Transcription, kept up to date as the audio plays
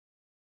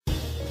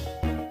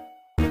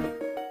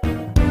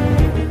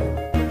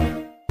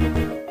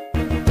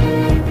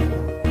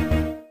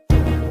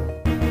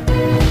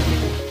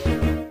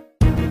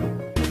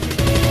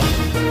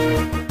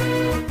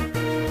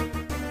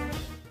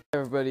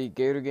everybody,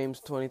 Gator Games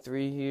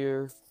 23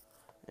 here,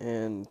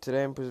 and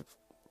today I'm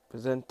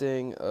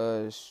presenting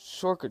a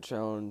shortcut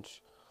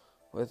challenge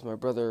with my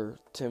brother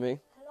Timmy.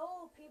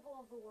 Hello, people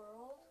of the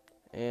world.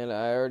 And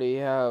I already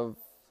have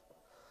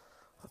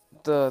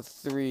the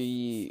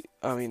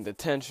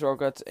 10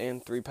 shortcuts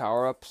and 3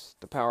 power-ups.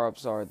 The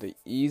power-ups are the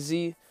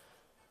easy,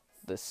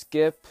 the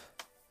skip,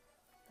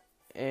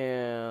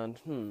 and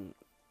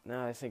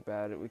now I think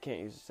about it, we can't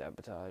use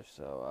sabotage,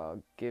 so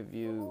I'll give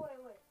you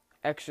Wait.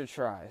 extra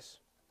tries.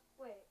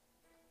 Wait.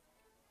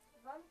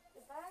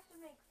 If I have to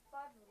make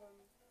 5 of them,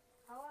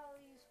 how will I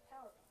use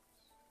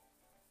power-ups?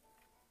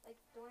 Like,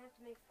 do I have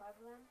to make 5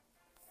 of them?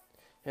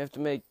 You have to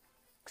make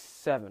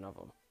 7 of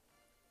them.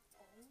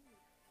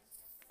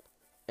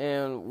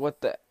 And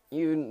what the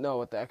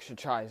extra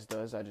tries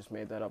does, I just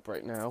made that up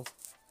right now.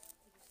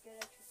 You just get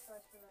extra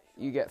tries for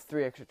that. You get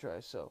 3 extra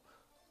tries, so.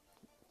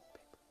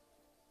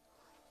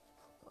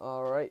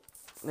 Alright,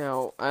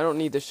 now I don't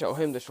need to show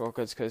him the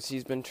shortcuts because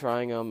he's been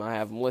trying them. I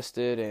have them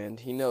listed and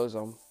he knows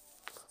them.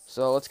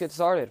 So let's get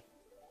started.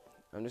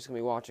 I'm just going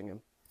to be watching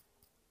him.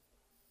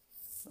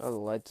 Oh, the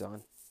light's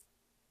on.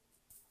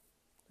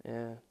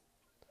 Yeah.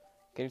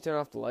 Can you turn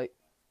off the light?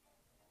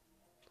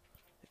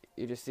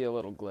 You just see a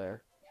little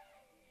glare.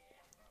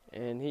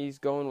 And he's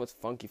going with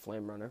Funky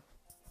Flame Runner.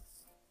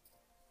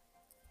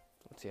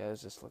 Let's see, how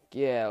does this look?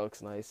 Yeah, it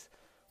looks nice.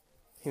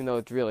 Even though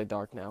it's really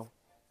dark now.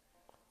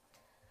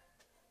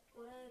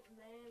 What is,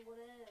 man? What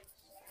is?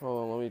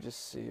 Hold on, let me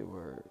just see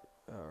where...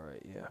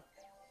 Alright, yeah.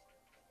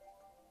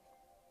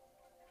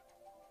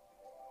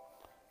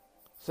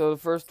 So the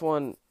first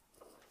one...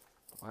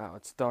 Wow,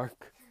 it's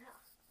dark.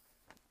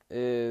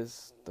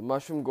 Is the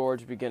Mushroom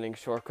Gorge beginning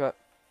shortcut.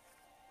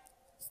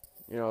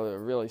 You know, the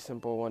really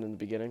simple one in the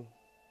beginning.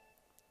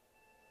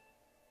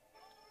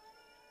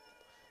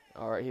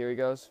 Alright, here he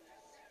goes.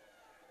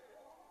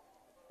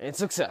 And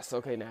success.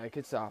 Okay, now I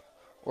can stop.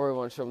 Or we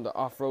want to show him the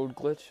off-road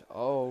glitch.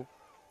 Oh.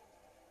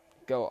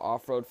 Go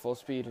off-road full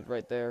speed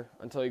right there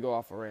until you go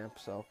off a ramp.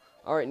 So,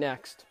 alright,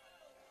 next.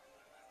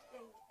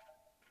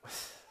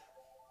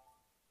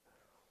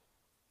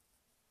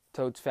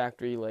 Toad's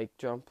Factory Lake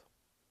Jump.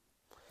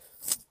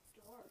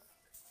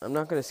 I'm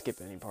not going to skip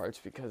any parts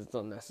because it's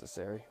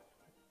unnecessary.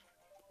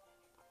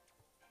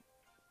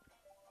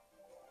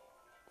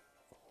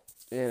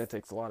 And it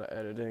takes a lot of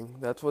editing.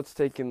 That's what's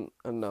taken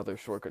another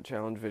shortcut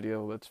challenge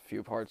video. That's a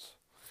few parts.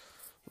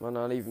 I might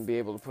not even be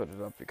able to put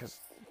it up because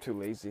I'm too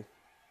lazy.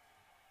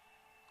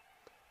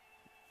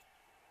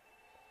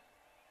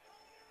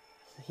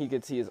 He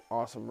could see his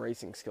awesome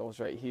racing skills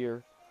right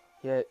here.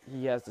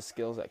 He has the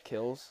skills that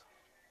kills.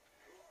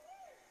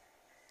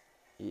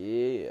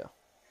 Yeah.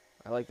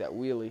 I like that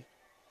wheelie.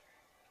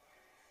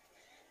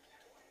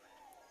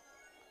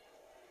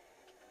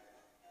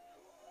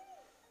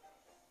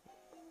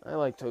 I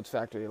like Toad's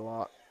Factory a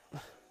lot. I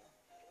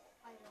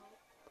don't.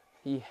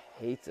 He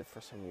hates it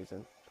for some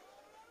reason.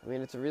 I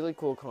mean, it's a really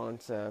cool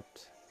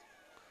concept.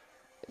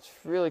 It's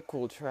a really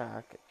cool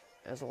track.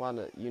 It has a lot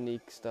of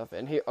unique stuff.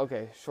 And here,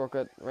 okay,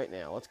 shortcut right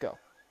now. Let's go.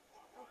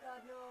 Oh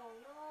God,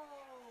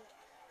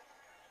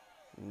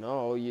 no.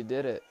 No, you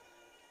did it.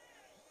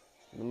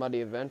 The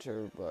Muddy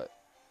Adventure, but...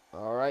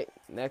 Alright,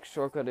 next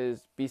shortcut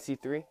is BC3.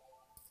 That's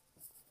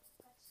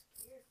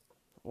scared.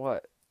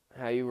 What?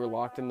 How you were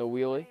locked in the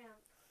wheelie?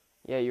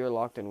 Yeah, you were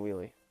locked in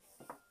wheelie.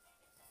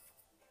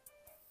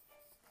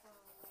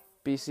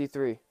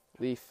 BC3,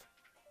 Leaf.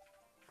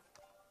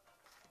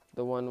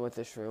 The one with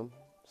the shroom.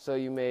 So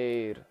you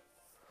made...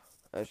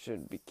 I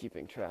should be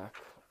keeping track.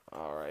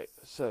 Alright,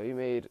 so you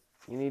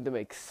need to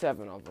make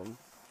 7 of them.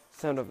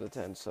 7 of the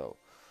 10, so...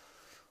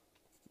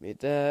 Made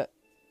that.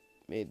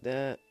 Make sure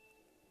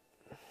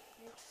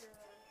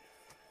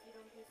you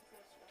don't get the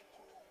best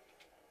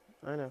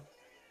right. I know.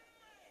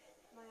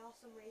 My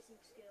awesome racing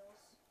skills.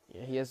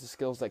 Yeah, he has the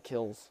skills that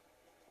kills.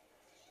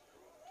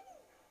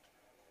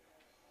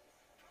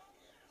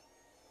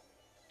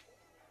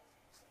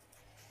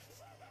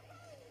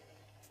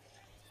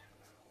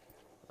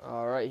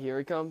 Alright, here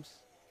he comes.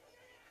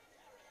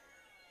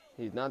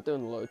 He's not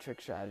doing the low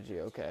trick strategy,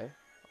 okay.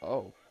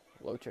 Oh,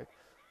 low trick.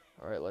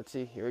 Alright, let's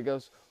see. Here he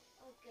goes.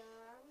 Oh God,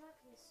 I'm not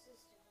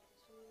consistent with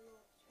this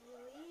one. It's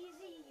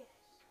really easy.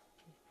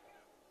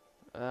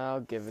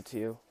 I'll give it to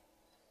you.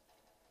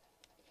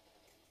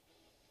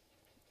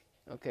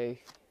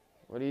 Okay,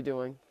 what are you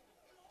doing?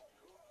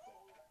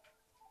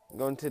 I'm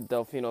going to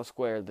Delfino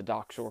Square, the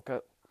dock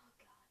shortcut.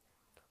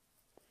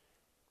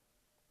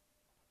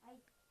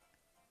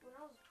 When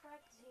I was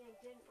practicing, I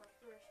did it my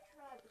first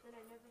try, but then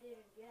I never did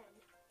it again.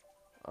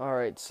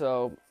 Alright,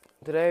 so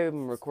today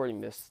I'm recording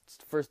this. It's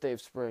the first day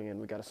of spring and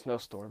we got a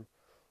snowstorm.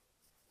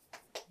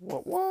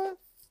 What?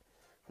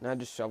 And I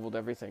just shoveled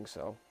everything,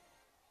 so.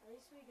 At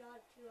least we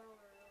got 2 hour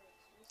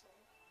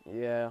early.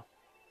 Yeah.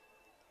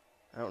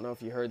 I don't know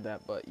if you heard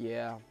that, but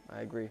yeah,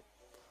 I agree.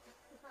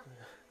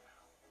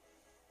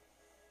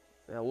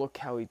 Now look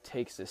how he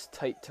takes this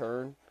tight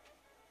turn.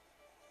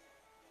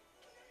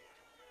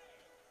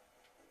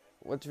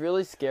 What's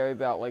really scary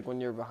about like when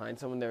you're behind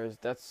someone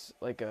that's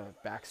like a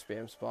back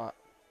spam spot.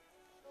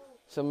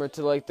 Similar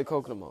to like the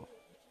Kokomo.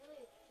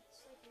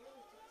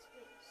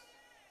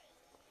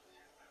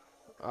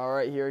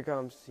 Alright, here he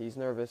comes. He's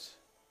nervous.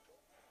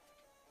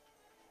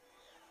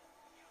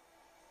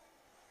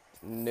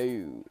 No.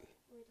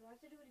 Wait, do I have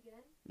to do it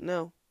again?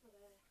 No. Okay.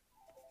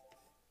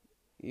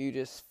 You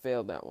just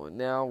failed that one.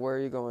 Now, where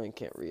are you going?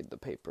 Can't read the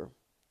paper.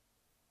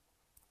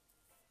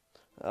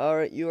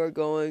 Alright, you are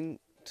going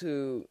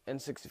to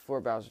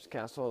N64 Bowser's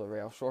Castle, the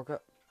rail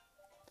shortcut.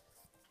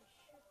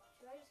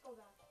 Should I just go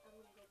back? I'm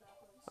gonna go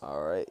backwards.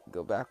 Alright,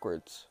 go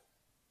backwards.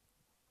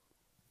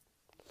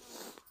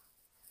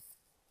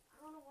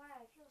 I don't know why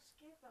I feel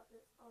scared about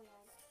this. Oh yeah.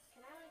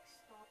 Can I like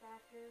stop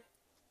after?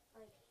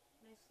 Like,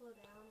 can I slow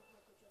down like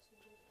what Justin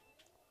did?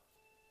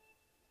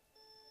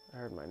 I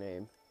heard my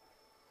name.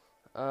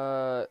 Say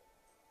what?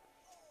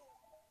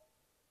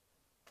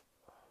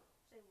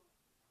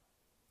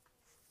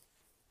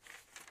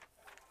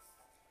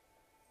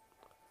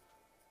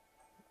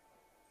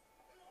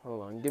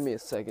 Hold on, give me a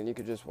second. You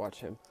could just watch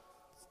him.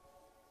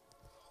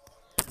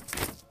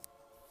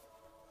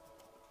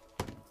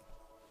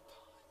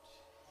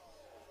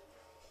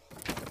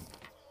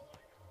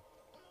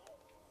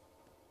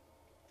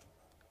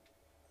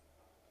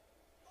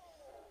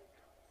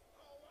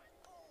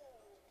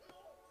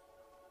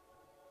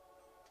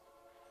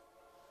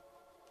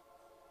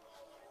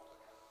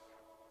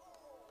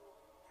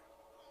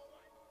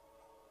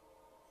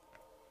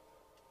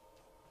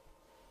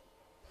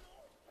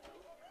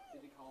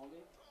 Did he call me?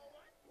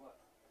 What?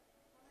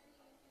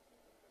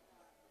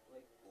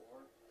 Like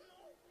 4?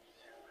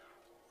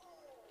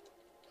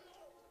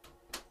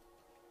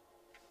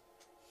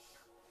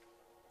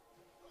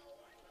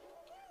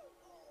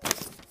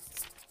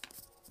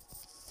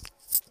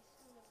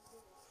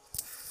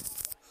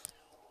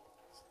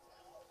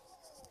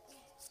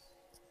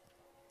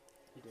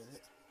 He did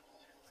it.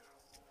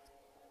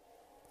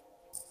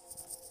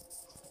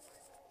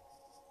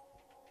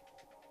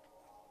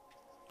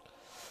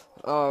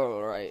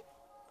 Alright,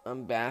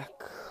 I'm back.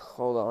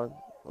 Hold on.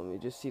 Let me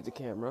just see the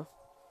camera.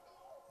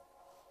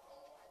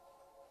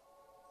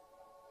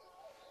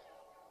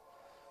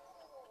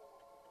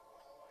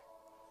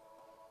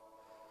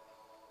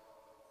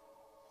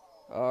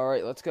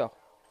 Alright, let's go.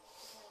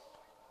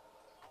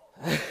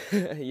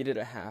 You did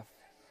a half.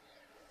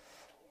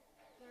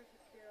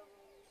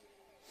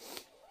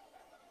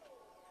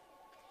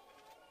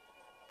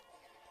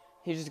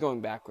 He's just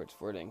going backwards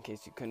for it in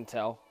case you couldn't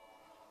tell.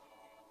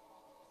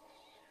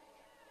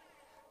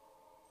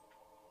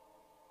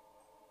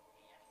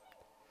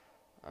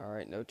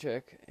 Alright, no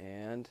trick.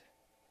 And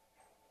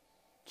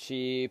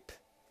cheap.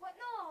 What?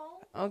 No.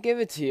 I'll give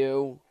it to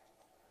you.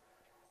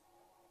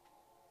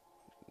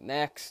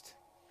 Next.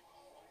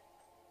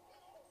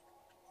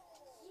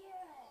 Yes.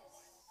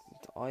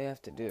 That's all you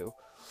have to do.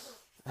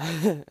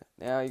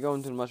 Now you go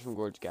into the Mushroom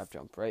Gorge gap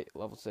jump, right?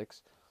 Level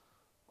 6.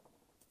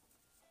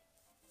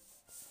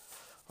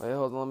 Wait,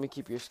 hold on. Let me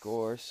keep your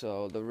score.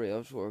 So the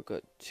rails were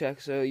good.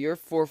 Check. So you're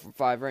 4 for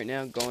 5 right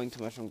now, going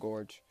to Mushroom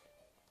Gorge.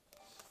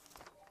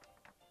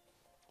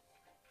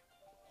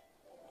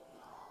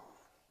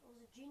 It was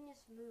a genius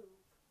move.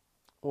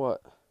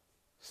 What?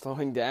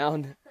 Slowing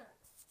down?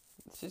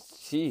 It's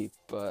just cheap,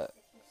 but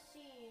If you've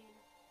seen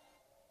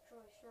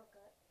Troy's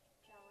shortcut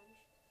challenge.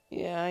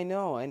 yeah, I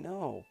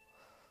know.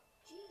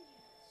 Genius.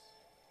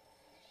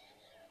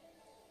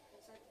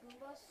 Inside the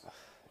Goombas.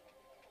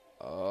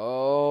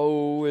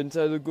 Oh,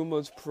 inside the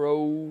Goomba's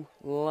pro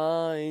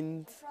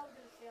lines. I'm probably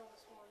gonna fail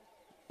this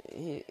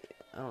one.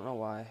 I don't know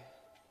why.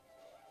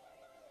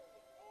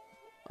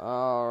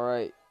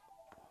 Alright.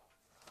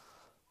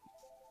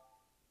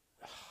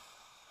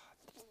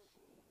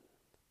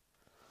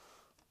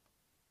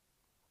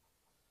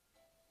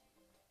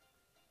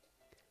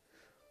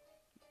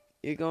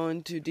 You're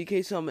going to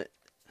DK Summit.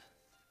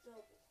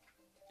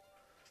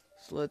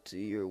 So let's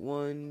see. You're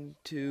 1,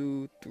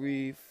 2,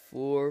 3,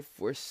 4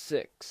 for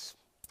 6.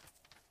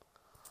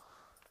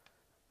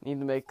 Need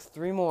to make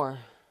 3 more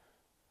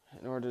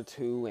in order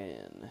to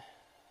win.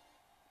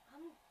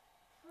 I'm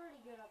pretty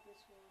good at this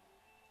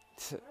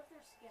one. What if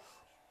they're sketch?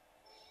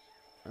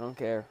 I don't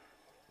care.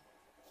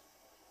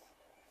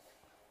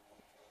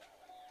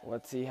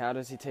 Let's see, how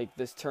does he take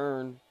this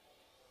turn?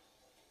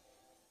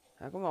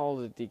 How come all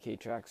the DK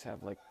tracks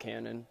have, like,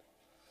 cannon?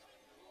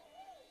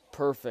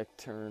 Perfect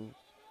turn.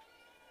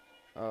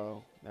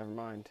 Oh, never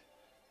mind.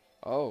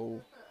 Oh.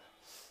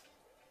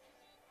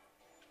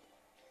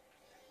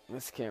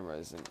 This camera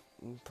isn't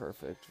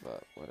perfect,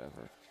 but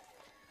whatever.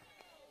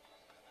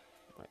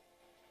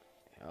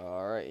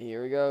 Alright,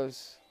 here he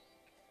goes.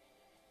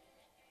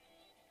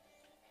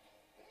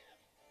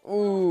 Ooh.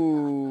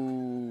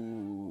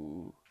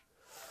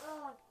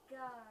 Oh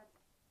God.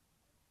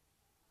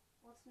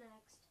 What's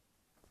next?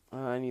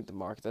 I need to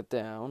mark that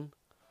down.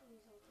 Please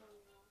don't tell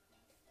me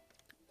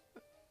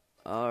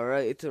that.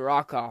 Alright, it's a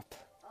rock hop.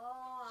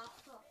 Oh.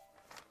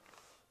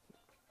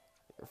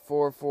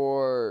 4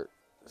 for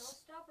No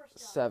stop or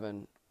stop?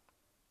 7.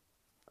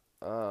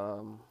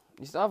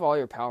 You still have all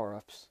your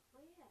power-ups. Oh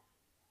yeah.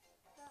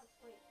 Oh,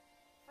 wait.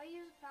 If I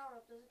use a power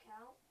up, does it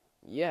count?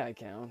 Yeah, it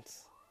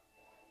counts.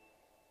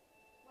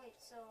 Wait,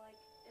 so like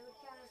it would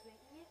count as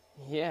making it?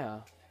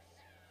 Yeah.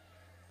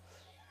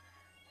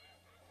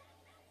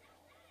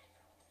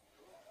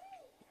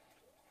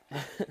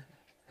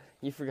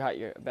 You forgot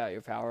about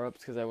your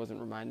power-ups because I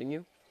wasn't reminding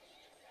you?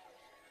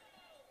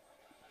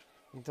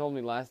 You told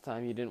me last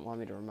time you didn't want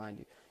me to remind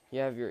you.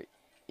 You have your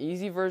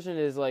easy version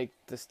is like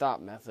the stop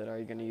method. Are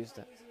you going to use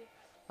that?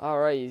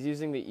 Alright, he's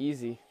using the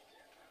easy.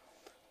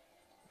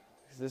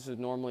 'Cause this would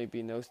normally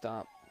be no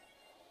stop.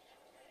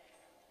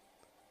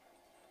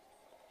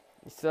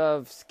 You still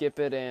have skip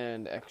it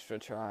and extra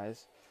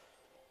tries.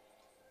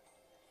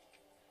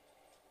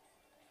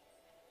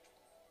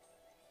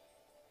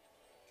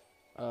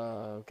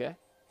 Okay.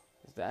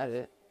 Is that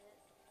it?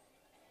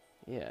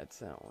 Yeah, it's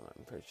that one,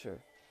 I'm pretty sure.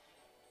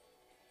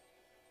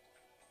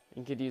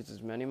 You could use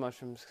as many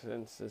mushrooms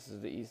since this is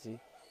the easy.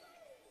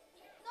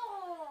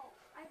 No!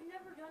 I've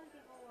never done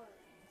before.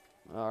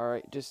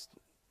 Alright, just...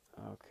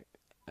 Okay.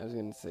 I was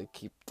gonna say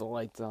keep the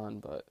lights on,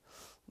 but...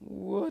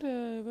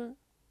 Whatever.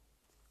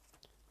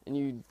 And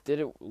you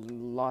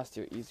lost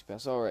your easy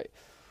pass. Alright.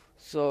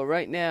 So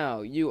right now,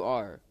 you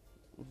are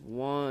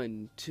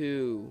 1,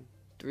 2,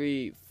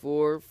 3,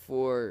 4,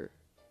 4,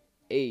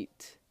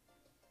 8.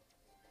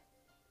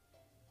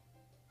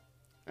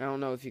 I don't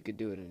know if you could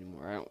do it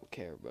anymore. I don't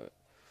care, but...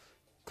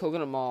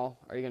 Coconut Mall,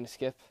 are you gonna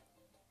skip?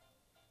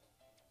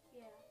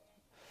 Yeah.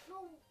 No,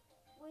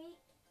 wait.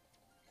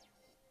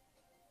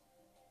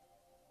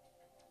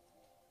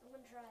 I'm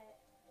gonna try it.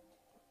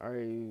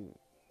 Are you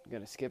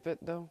gonna skip it,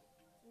 though?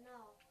 No.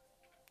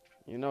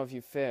 You know if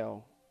you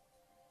fail,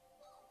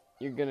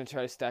 you're gonna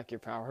try to stack your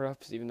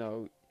power-ups, even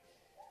though...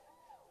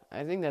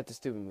 I think that's a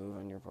stupid move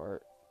on your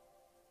part.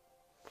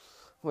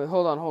 Wait,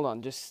 hold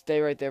on. Just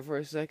stay right there for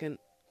a second.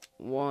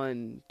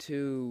 1,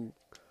 2,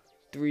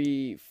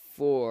 3,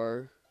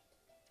 4,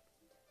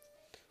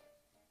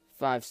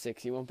 5,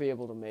 6. You won't be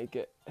able to make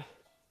it.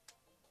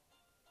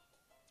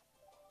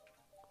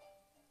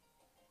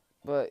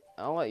 But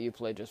I'll let you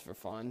play just for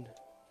fun.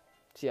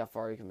 See how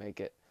far you can make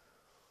it.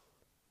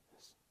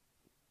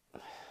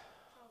 That was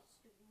a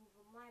stupid move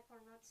on my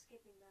part, not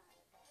skipping that.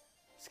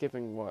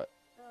 Skipping what?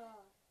 The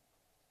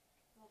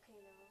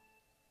volcano.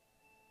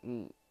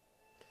 Mm,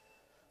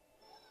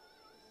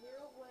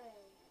 Zero way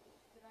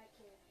that I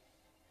can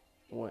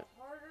get what?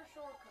 a harder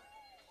shortcut.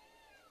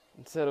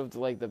 Instead of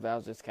like the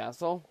Bowser's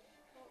Castle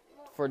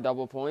Well, for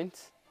double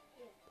points?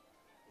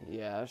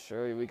 yeah. Yeah,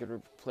 sure. We could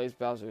replace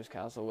Bowser's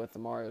Castle with the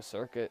Mario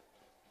Circuit.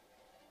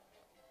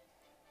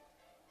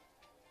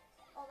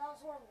 Oh, that was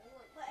horrible.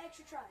 But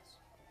extra tries.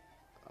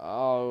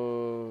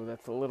 Oh,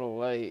 that's a little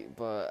late,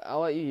 but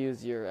I'll let you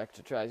use your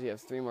extra tries. You have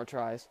 3 more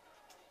tries.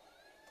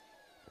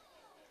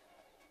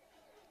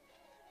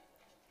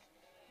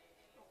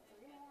 Oh,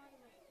 3 more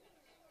than my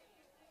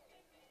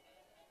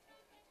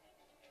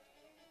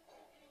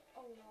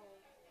Oh no.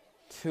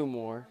 2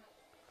 more.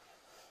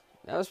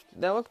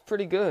 That looked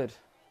pretty good.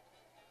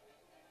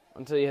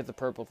 Until you hit the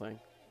purple thing.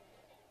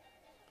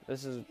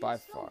 This is by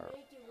far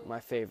my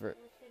favorite.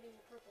 With hitting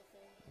the purple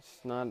thing. It's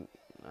not...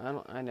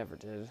 I never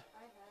did. I've had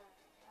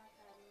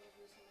moves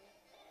recently.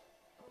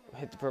 Oh my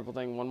Hit the God. purple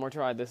thing. One more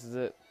try. This is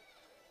it.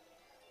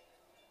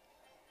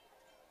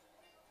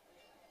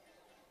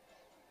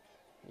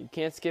 You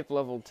can't skip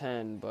level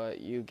 10,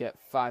 but you get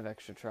 5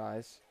 extra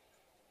tries.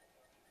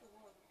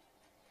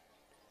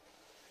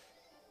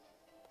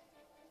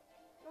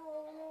 No.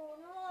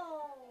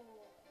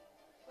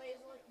 Wait,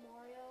 is it like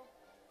Mario?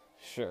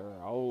 Sure,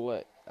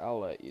 I'll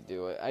let you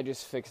do it. I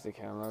just fixed the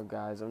camera,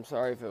 guys. I'm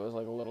sorry if it was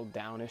like a little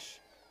downish.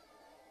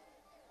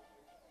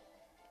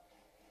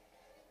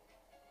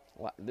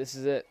 This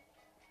is it.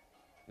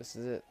 This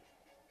is it.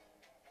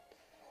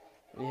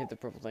 You hit the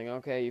purple thing.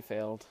 Okay, you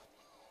failed.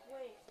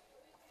 Wait.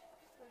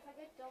 But if I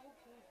get double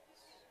points,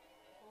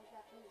 what would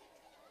that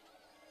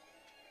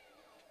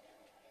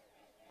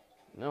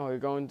be? No, you're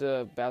going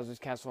to Bowser's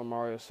Castle and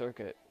Mario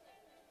Circuit.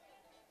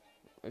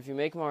 If you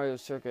make Mario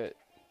Circuit,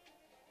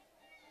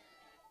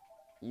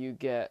 you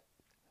get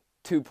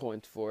 2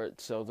 points for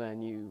it. So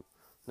then you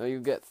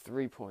get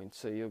 3 points.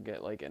 So you'll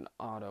get like an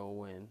auto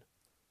win.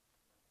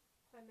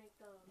 If I make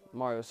the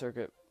Mario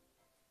Circuit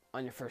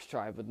on your first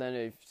try. But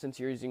then since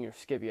you're using your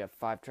skip, you have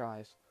 5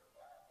 tries.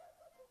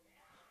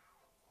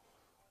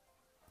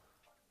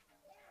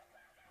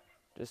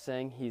 Just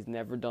saying, he's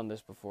never done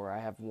this before. I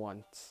have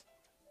once.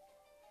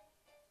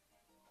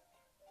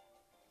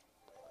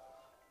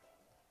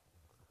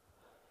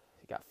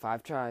 You got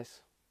 5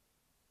 tries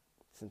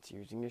since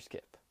you're using your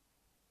skip.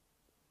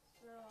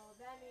 So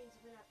that means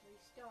I'm gonna have to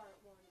restart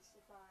once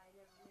if I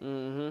never make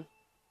Mm-hmm.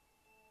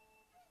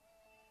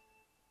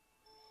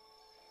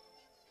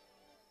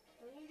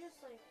 Don't you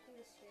just like do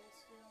the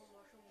standstill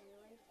mushroom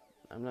wheeling?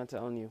 I'm not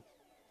telling you.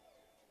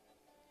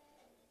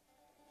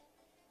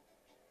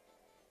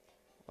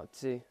 Let's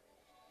see.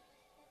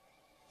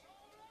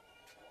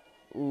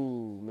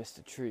 Ooh, missed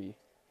a tree.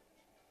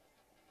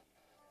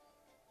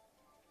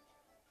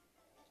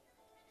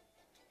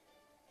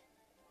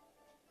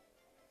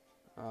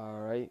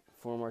 Alright,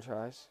 4 more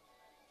tries.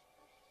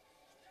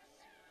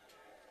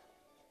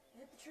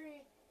 Hit the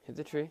tree. Hit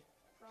the tree.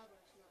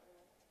 Progress, not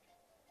really.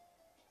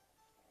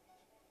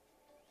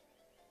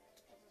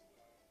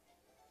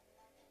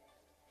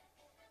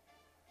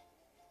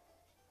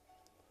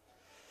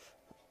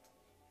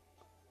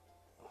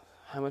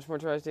 How much more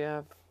tries do you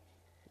have?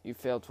 You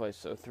failed twice,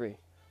 so 3.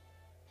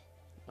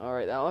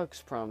 Alright, that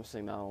looks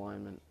promising, that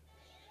alignment.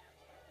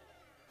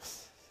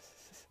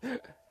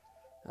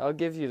 I'll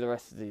give you the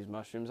rest of these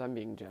mushrooms. I'm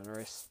being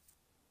generous.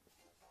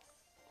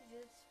 Is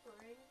it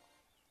spring?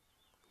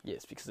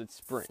 Yes, because it's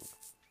spring.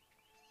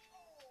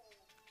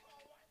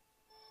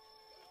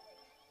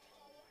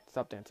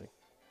 Stop dancing.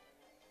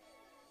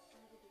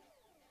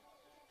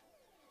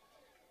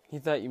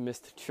 You thought you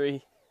missed a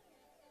tree?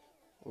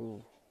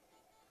 Ooh.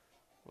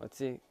 Let's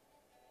see. I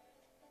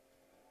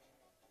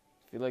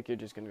feel like you're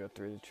just gonna go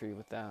through the tree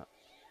with that.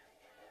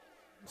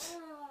 I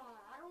don't know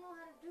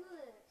how to do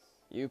this.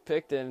 You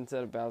picked it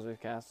instead of Bowser's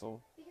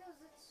Castle. Because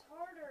it's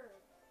harder.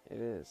 It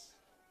is.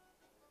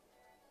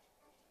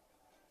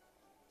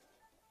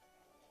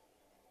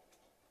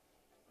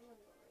 I'm gonna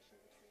go right through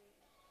the tree.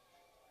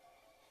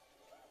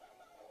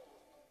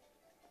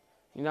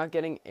 You're not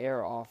getting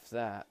air off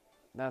that.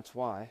 That's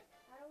why.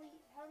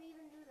 How do you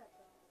even do that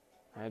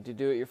though? How'd you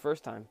do it your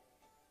first time?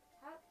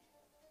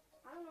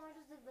 I don't know, I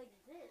just did like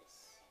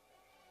this.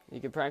 You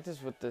can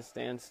practice with the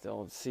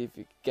standstill and see if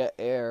you can get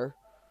air.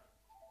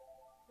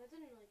 That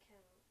didn't really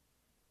count.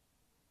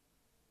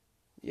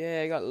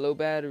 Yeah, I got low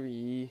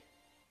battery.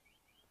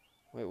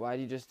 Wait, why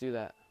did you just do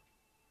that?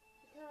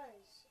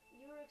 Because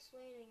you were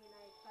explaining and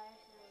I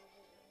accidentally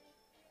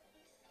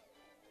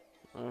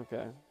did it.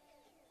 Okay.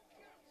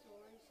 So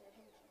what you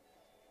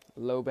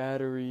said? Low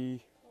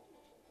battery.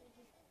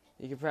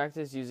 You can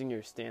practice using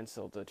your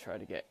standstill to try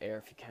to get air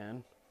if you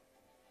can.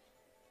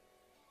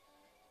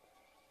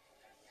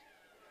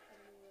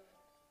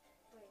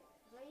 Wait,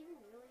 was I even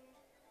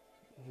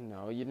really?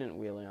 No, you didn't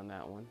wheelie on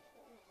that one.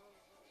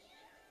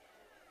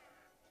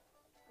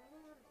 I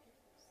don't know how to do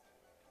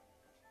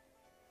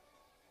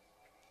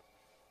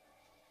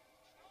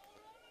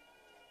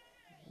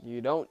this.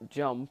 You don't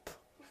jump.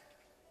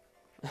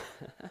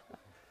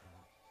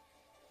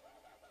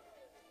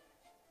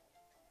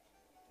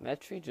 That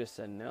tree just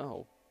said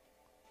no.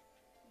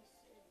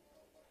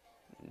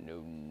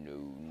 No, no,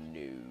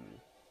 no.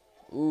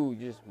 Ooh,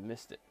 you just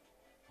missed it.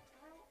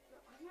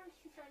 I'm not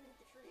even trying to hit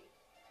the tree.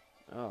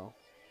 Oh.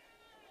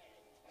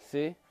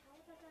 See? How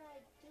did I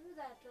do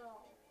that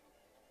though?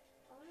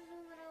 I was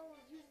doing what I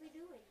was usually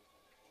doing.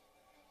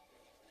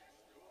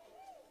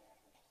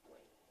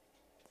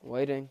 Wait,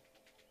 Waiting.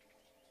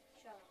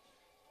 shut up.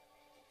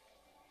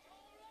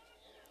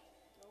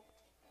 Nope.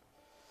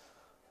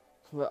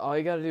 But all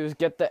you gotta do is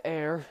get the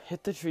air,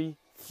 hit the tree,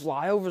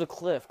 fly over the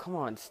cliff. Come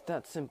on, it's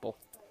that simple.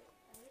 Wait,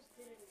 I just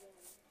did it again.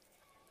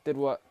 Did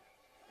what?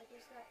 I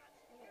just got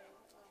air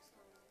last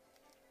time.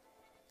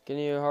 Can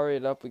you hurry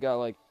it up? We got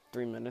like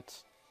 3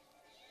 minutes.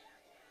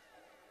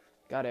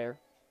 Got air.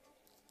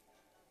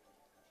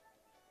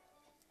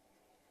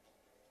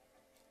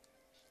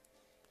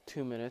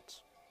 Two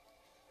minutes.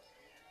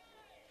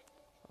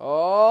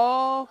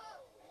 Oh!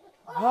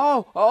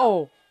 Oh!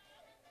 Oh!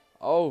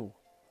 Oh!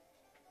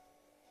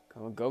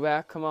 Come on, go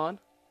back, come on.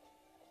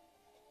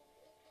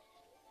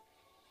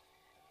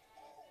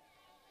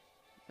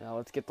 Now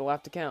let's get the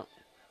lap to count.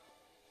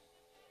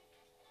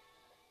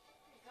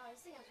 God,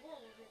 this thing has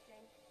horrible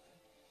drifting.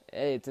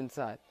 Hey, it's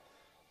inside.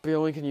 But you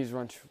only can use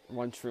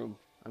one shroom.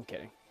 I'm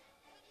kidding.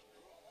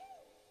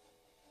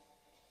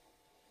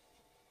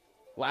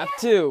 Lap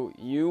 2,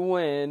 you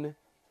win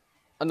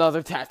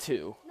another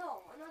tattoo.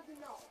 No, I'm not doing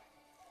no.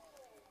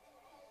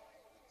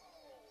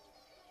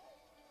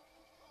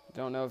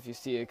 Don't know if you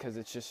see it because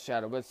it's just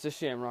shadow, but it's the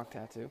Shamrock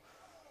tattoo.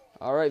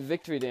 Alright,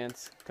 victory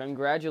dance.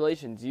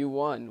 Congratulations, you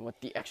won with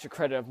the extra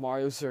credit of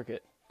Mario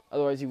Circuit.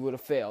 Otherwise you would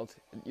have failed.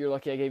 You're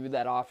lucky I gave you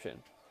that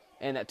option.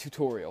 And that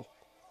tutorial.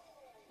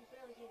 You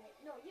barely gave me.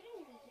 No, you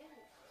didn't even give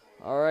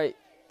me. Alright,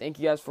 thank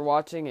you guys for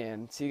watching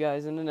and see you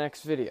guys in the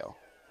next video.